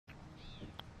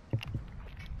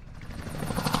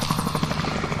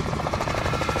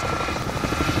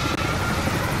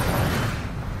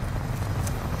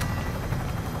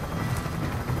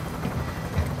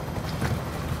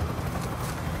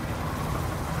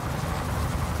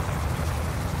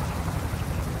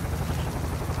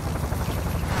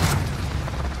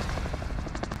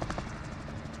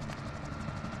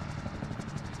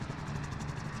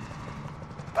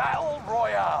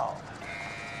Royale.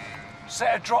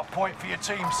 Set a drop point for your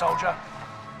team, soldier.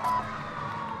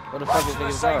 What the Rush fuck to the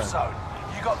is safe this? zone.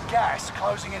 You got gas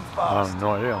closing in I fast. have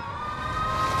no idea.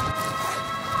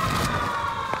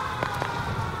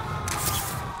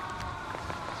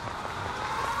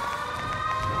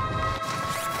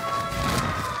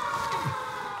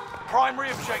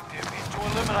 Primary objective is to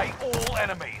eliminate all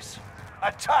enemies.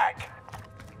 Attack!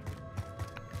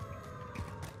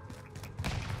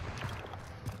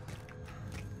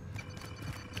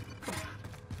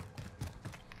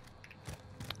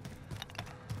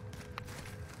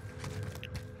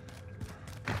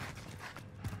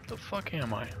 The fuck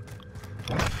am I?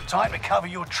 Time to cover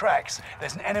your tracks.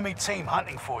 There's an enemy team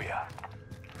hunting for you.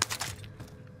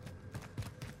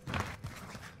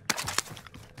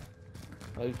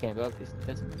 Oh, you can't go up these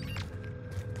stairs.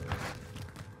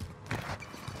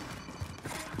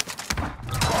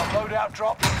 Got a loadout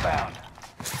drop inbound.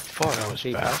 Fuck, that was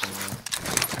fast.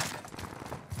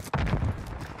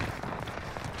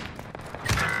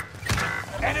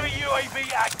 Enemy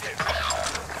UAV active.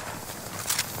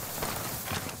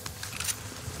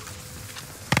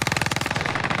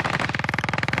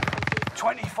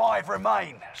 "25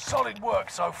 remain. Solid work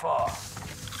so far."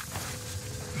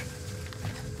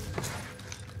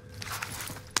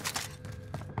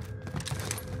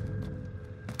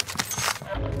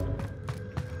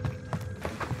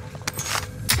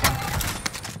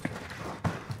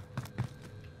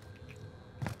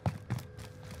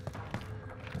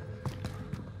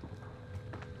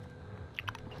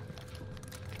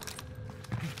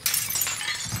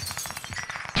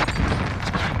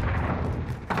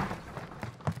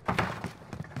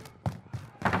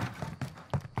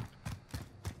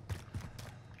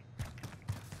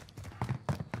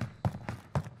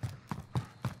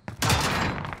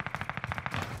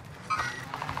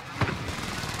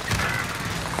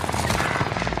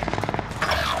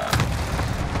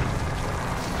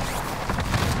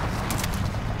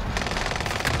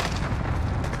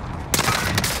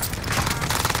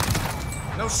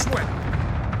 No sweat.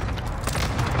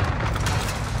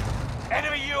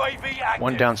 Enemy UAV active.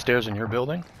 One downstairs in your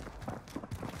building?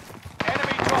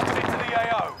 Enemy dropping into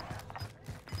the AO.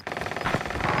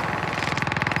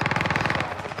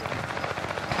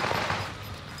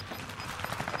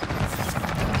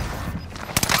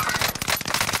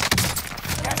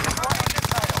 Gas is right in the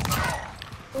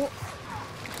tail.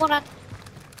 Hold on.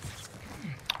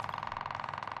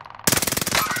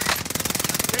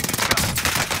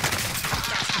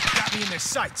 Got me in their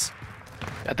sights.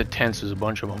 At the tents, there's a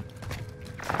bunch of them.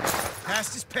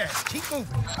 Past is past. Keep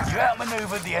moving. You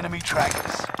outmaneuvered the enemy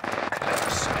trackers. Clever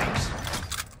sneaks.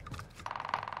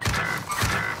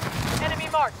 Enemy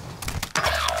marked.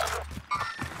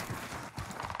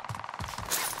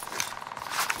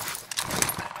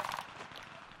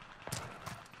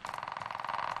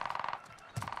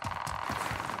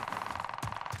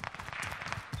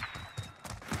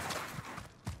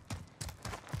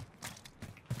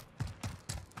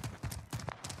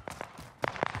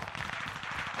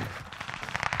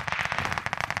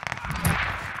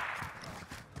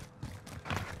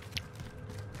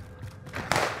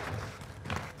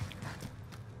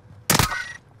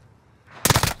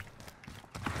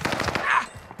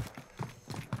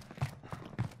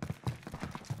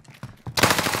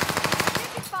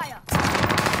 Fire.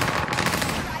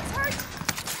 Guys hurt.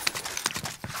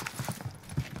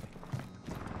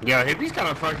 Yeah, Hippie's kind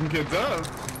of fucking kids up.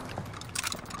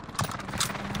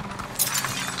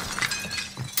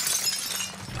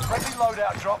 Friendly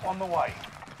loadout drop on the way.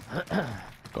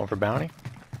 Going for bounty?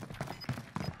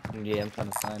 Yeah, I'm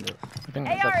trying to find it. I think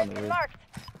It's up AR on the is roof. marked.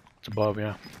 it's above,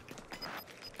 yeah.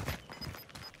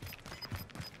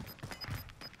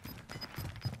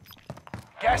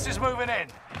 Gas is moving in.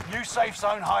 New safe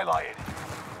zone highlighted.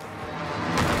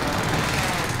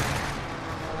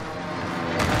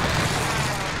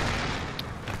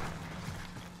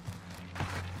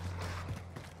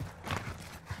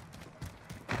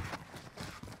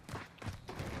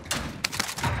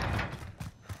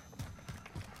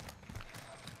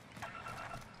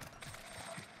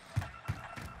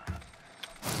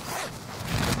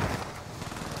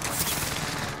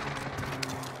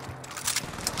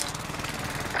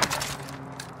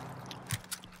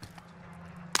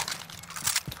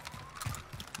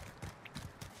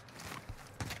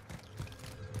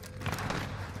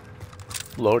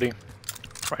 Loading.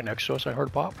 Right next to us, I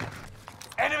heard pop.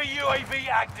 Enemy UAV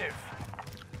active.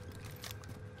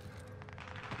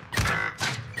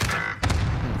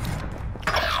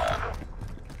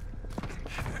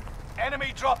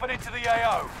 Enemy dropping into the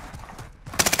AO.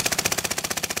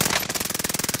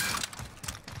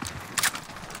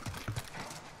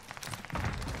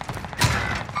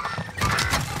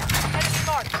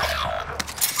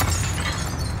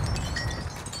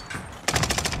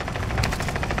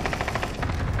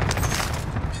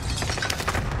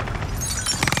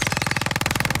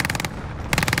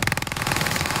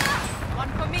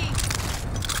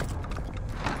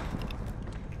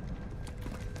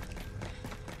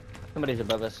 Somebody's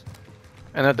above us.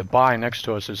 And at the buy next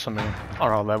to us is somebody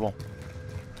on our level.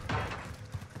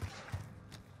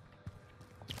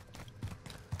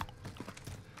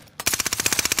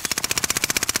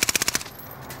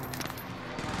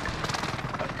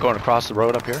 Going across the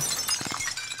road up here.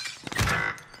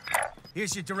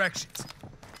 Here's your directions.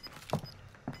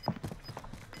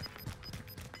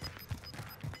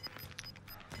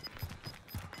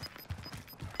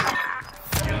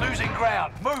 You're losing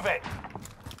ground. Move it.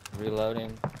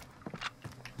 Reloading.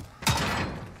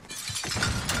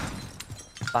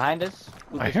 Behind us?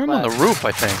 Who I just hear him on the flashed? roof,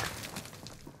 I think.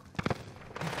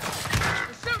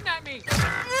 They're shooting at me.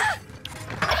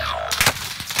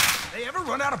 They ever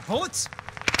run out of bullets?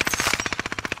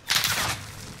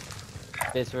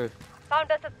 This roof. Found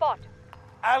us a spot.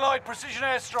 Allied precision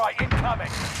airstrike incoming.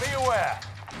 Be aware.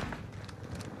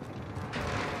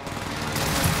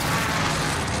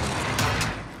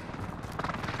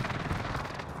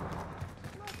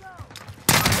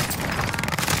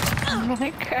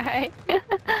 Okay.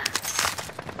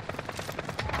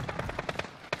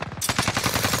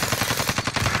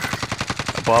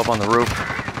 Above on the roof.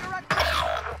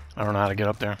 I don't know how to get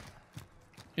up there.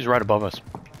 He's right above us.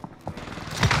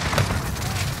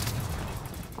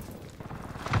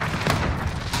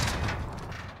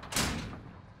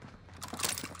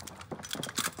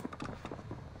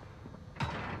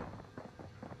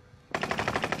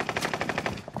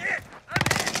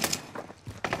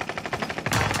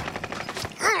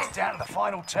 Down to the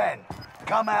final 10.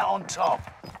 Come out on top.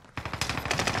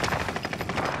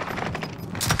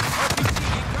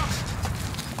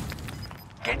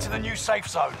 Get to the new safe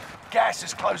zone. Gas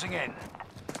is closing in.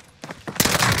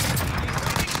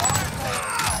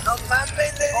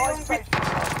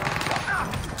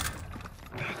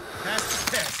 Pass is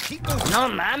past. Keep moving. No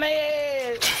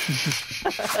mames!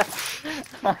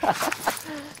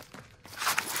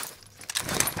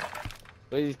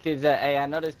 Where these kids at? Hey, I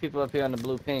know there's people up here on the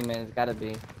blue ping, man. It's gotta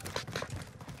be.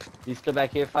 You still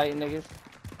back here fighting, niggas?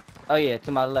 Oh yeah,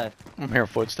 to my left. I'm hearing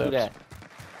Who footsteps. that?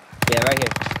 Yeah, right here.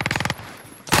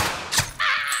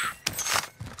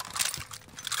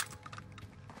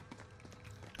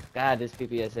 God, this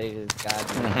PPSA is God.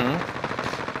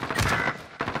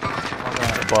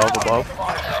 Above.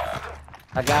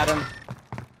 I got him.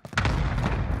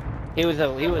 He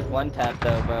was one tap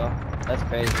though, bro. That's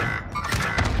crazy.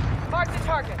 Mark the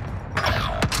target.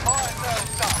 Fire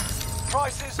sales done.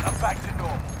 Prices are back to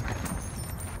normal.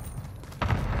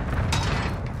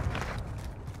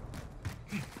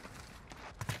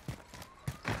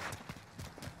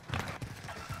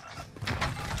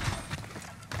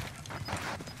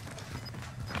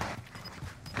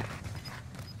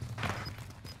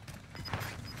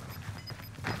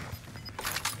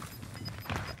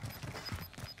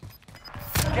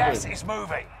 Gas is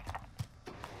moving.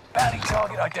 Bounty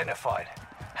target identified.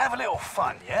 Have a little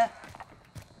fun, yeah?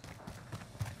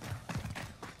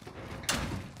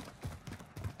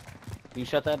 You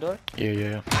shut that door?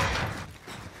 Yeah.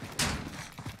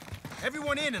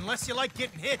 Everyone in unless you like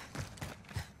getting hit.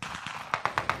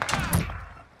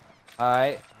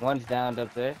 Alright, one's downed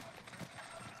up there.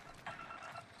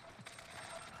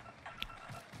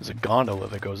 There's a gondola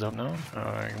that goes up now.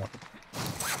 Alright.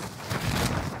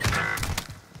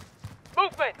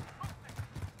 Movement.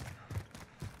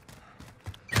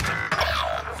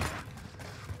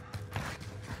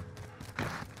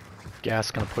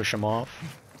 Gas gonna push him off.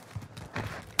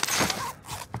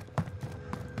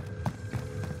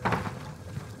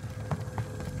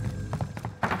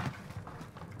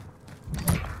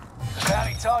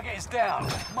 Bounty target is down.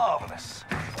 Marvelous.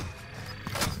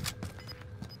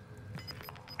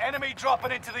 Enemy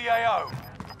dropping into the AO.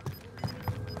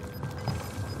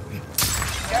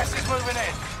 Gas is moving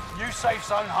in. New safe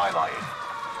zone highlighted.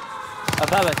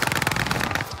 Above us.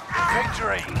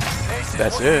 Victory. This is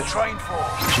That's what you it. trained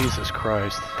for. Jesus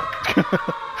Christ.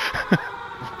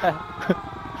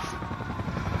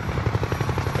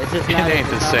 It's just It not, ain't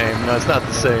the same. No, it's not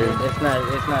the same. It's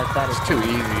not satisfying. Too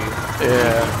easy.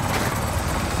 Yeah.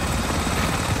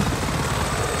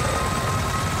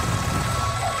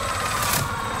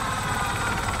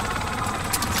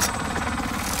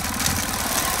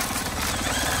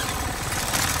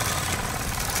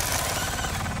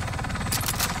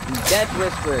 Death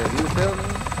Whisperer, you feel me?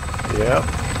 Yep.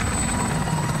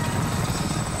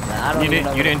 Nah, I don't You even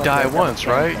know didn't what the die fuck that once, came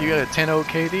right? from. You got a 10-0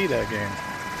 KD that game.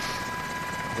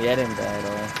 Yeah, I didn't die at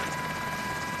all.